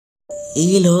ഈ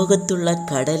ലോകത്തുള്ള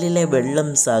കടലിലെ വെള്ളം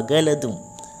സകലതും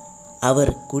അവർ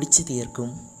കുടിച്ചു തീർക്കും.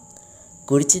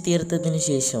 കുടിച്ചു തീർത്തതിനു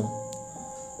ശേഷം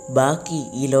ബാക്കി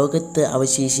ഈ ലോകത്ത്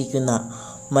അവശേഷിക്കുന്ന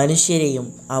മനുഷ്യരെയും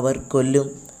അവർ കൊല്ലും,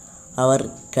 അവർ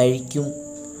കഴിക്കും.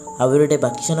 അവരുടെ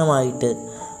ഭക്ഷണമായിട്ട്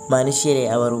മനുഷ്യരെ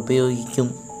അവർ ഉപയോഗിക്കും.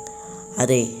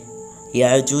 അതെ,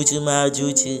 യാജൂജ്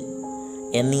മാജൂജ്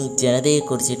എന്നീ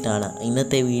ജനതയെക്കുറിച്ചിട്ടാണ്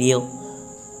ഇന്നത്തെ വീഡിയോ.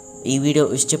 ഈ വീഡിയോ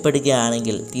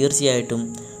ഇഷ്ടപ്പെടുകയാണെങ്കിൽ തീർച്ചയായിട്ടും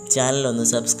ചാനലൊന്ന്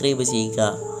സബ്സ്ക്രൈബ് ചെയ്യുക.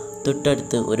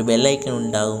 തൊട്ടടുത്ത് ഒരു ബെല്ലൈക്കൺ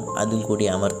ഉണ്ടാകും, അതും കൂടി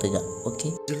അമർത്തുക. ഓക്കെ.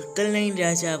 ദുൽഖർനൈൻ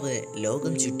രാജാവ്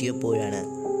ലോകം ചുറ്റിയപ്പോഴാണ്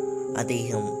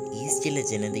അദ്ദേഹം ഈസ്റ്റിലെ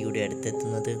ജനതയുടെ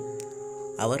അടുത്തെത്തുന്നത്.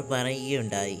 അവർ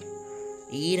പറയുകയുണ്ടായി,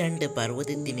 ഈ രണ്ട്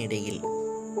പർവ്വതത്തിനിടയിൽ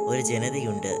ഒരു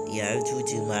ജനതയുണ്ട്,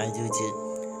 യാജൂജ് മാജൂജ്.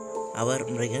 അവർ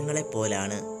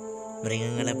മൃഗങ്ങളെപ്പോലാണ്.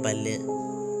 മൃഗങ്ങളെ പല്ല്,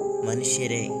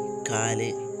 മനുഷ്യരെ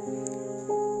കാല്.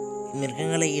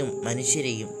 മൃഗങ്ങളെയും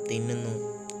മനുഷ്യരെയും തിന്നുന്നു.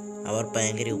 അവർ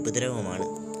ഭയങ്കര ഉപദ്രവമാണ്.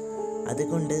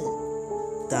 അതുകൊണ്ട്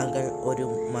താങ്കൾ ഒരു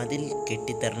മതിൽ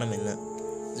കെട്ടിത്തരണമെന്ന്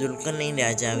ദുൽഖർനൈൻ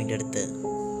രാജാവിൻ്റെ അടുത്ത്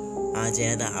ആ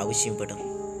ജനത ആവശ്യപ്പെടും.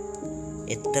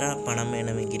 എത്ര പണം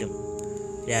വേണമെങ്കിലും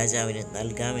രാജാവിന്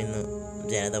നൽകാമെന്ന്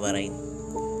ജനത പറയും.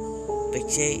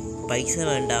 പക്ഷേ പൈസ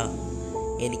വേണ്ട,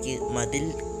 എനിക്ക് മതിൽ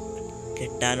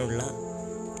കെട്ടാനുള്ള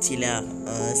ചില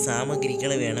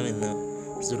സാമഗ്രികൾ വേണമെന്ന്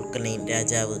ദുൽഖർനൈൻ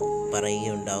രാജാവ്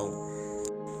പറയുകയുണ്ടാവും.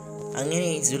 അങ്ങനെ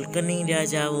ദുൽഖർനൈൻ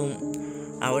രാജാവും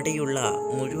അവിടെയുള്ള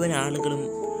മുഴുവൻ ആളുകളും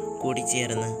കൂടി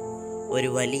ചേർന്ന് ഒരു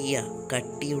വലിയ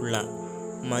കട്ടിയുള്ള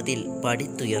മതിൽ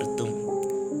പടുത്തുയർത്തും.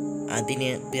 അതിന്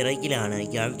പിറകിലാണ്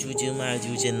യാജൂജ്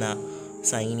മാജൂജ് എന്ന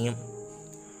സൈന്യം.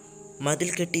 മതിൽ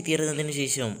കെട്ടിത്തീർന്നതിന്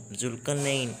ശേഷം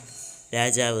ദുൽഖർനൈൻ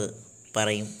രാജാവ്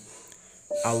പറയും,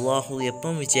 അള്ളാഹു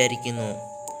എപ്പം വിചാരിക്കുന്നു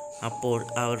അപ്പോൾ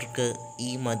അവർക്ക്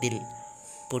ഈ മതിൽ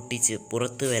പൊട്ടിച്ച്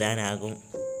പുറത്തു വരാനാകും.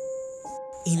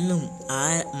 ഇന്നും ആ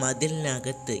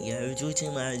മതിലിനകത്ത് യാജൂജ്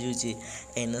മാജൂജ്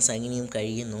എന്ന സൈന്യം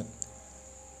കഴിയുന്നു.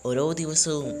 ഓരോ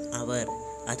ദിവസവും അവർ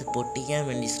അത് പൊട്ടിക്കാൻ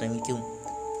വേണ്ടി ശ്രമിക്കും.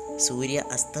 സൂര്യ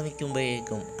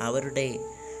അസ്തമിക്കുമ്പോഴേക്കും അവരുടെ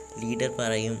ലീഡർ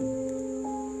പറയും,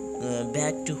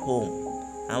 ബാക്ക് ടു ഹോം.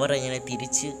 അവർ അങ്ങനെ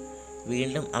തിരിച്ച്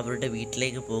വീണ്ടും അവരുടെ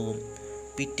വീട്ടിലേക്ക് പോകും.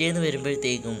 പിറ്റേന്ന്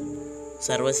വരുമ്പോഴത്തേക്കും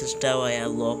സർവസൃഷ്ടാവായ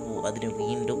അല്ലാഹു അതിന്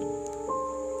വീണ്ടും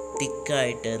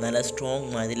തിക്കായിട്ട് നല്ല സ്ട്രോങ്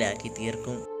മതിലാക്കി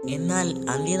തീർക്കും. എന്നാൽ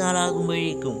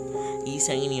അന്ത്യനാളാകുമ്പോഴേക്കും ഈ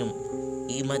സൈന്യം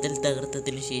ഈ മതിൽ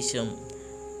തകർത്തതിന് ശേഷം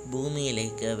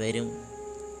ഭൂമിയിലേക്ക് വരും.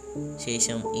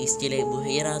 ശേഷം ഈസ്റ്റിലെ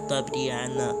ബുഹൈറ താബ്രിയ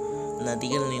എന്ന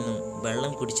നദികളിൽ നിന്നും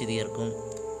വെള്ളം കുടിച്ചു തീർക്കും.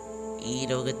 ഈ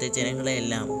ലോകത്തെ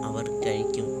ജനങ്ങളെയെല്ലാം അവർ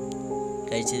കഴിക്കും.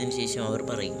 കഴിച്ചതിന് ശേഷം അവർ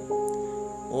പറയും,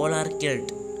 ഓൾ ആർ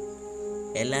കിൽഡ്.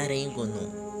 എല്ലാവരെയും കൊന്നു,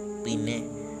 പിന്നെ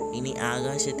ഇനി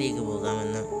ആകാശത്തേക്ക്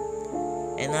പോകാമെന്ന്.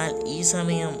 എന്നാൽ ഈ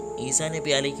സമയം ഈസാ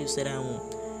നബി അലൈഹിസ്സലാമും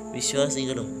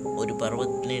വിശ്വാസികളും ഒരു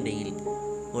പർവ്വതത്തിനിടയിൽ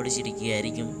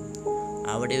ഓടിച്ചിരിക്കുകയായിരിക്കും.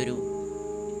 അവിടെ ഒരു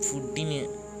ഫുഡിന്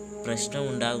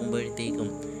പ്രശ്നമുണ്ടാകുമ്പോഴത്തേക്കും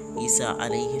ഈസാ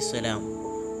അലൈഹിസ്സലാം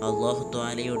അല്ലാഹു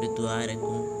തആലയോട്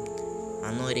ദുആരക്കും.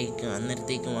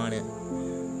 അന്നേരത്തേക്കുമാണ്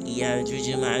ഈ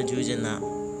യാജൂജ് മാജൂജ് എന്ന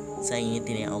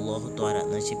സൈന്യത്തിനെ അല്ലാഹു തആല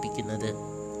നശിപ്പിക്കുന്നത്.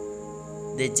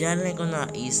 ദജ്ജാലിനെ കൊന്ന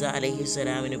ഈസാ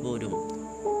അലൈഹിസ്സലാമിന് പോലും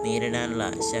നേരിടാനുള്ള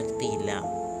ശക്തിയില്ല.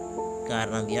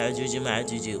 കാരണം യാജൂജ്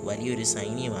മാജൂജ് വലിയൊരു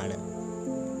സൈന്യമാണ്.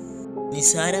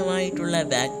 നിസ്സാരമായിട്ടുള്ള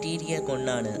ബാക്ടീരിയ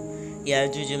കൊണ്ടാണ്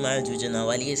യാജൂജ് മാജൂജ് എന്ന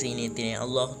വലിയ സൈന്യത്തിനെ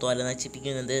അല്ലാഹു തആല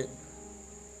നശിപ്പിക്കുന്നത്.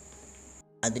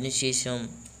 അതിനുശേഷം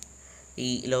ഈ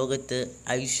ലോകത്ത്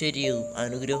ഐശ്വര്യവും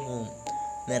അനുഗ്രഹവും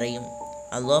നിറയും.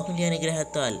 അല്ലാഹുവിൻ്റെ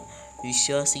അനുഗ്രഹത്താൽ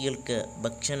വിശ്വാസികൾക്ക്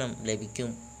ഭക്ഷണം ലഭിക്കും.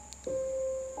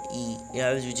 ഈ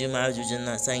യാജൂജ് മാജൂജ്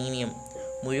എന്ന സൈന്യം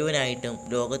മുഴുവനായിട്ടും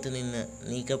ലോകത്ത് നിന്ന്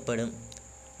നീക്കപ്പെടും.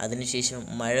 അതിനുശേഷം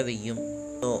മഴ പെയ്യും.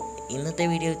 അപ്പോൾ ഇന്നത്തെ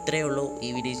വീഡിയോ ഇത്രയേ ഉള്ളൂ. ഈ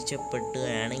വീഡിയോ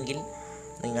ഇഷ്ടപ്പെടുകയാണെങ്കിൽ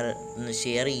നിങ്ങൾ ഒന്ന്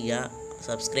ഷെയർ ചെയ്യുക,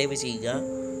 സബ്സ്ക്രൈബ് ചെയ്യുക.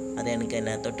 അത് എനിക്ക്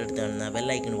തന്നെ തൊട്ടടുത്ത് കാണുന്ന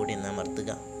ബെല്ലൈക്കൺ കൂടി ഒന്ന്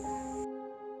അമർത്തുക.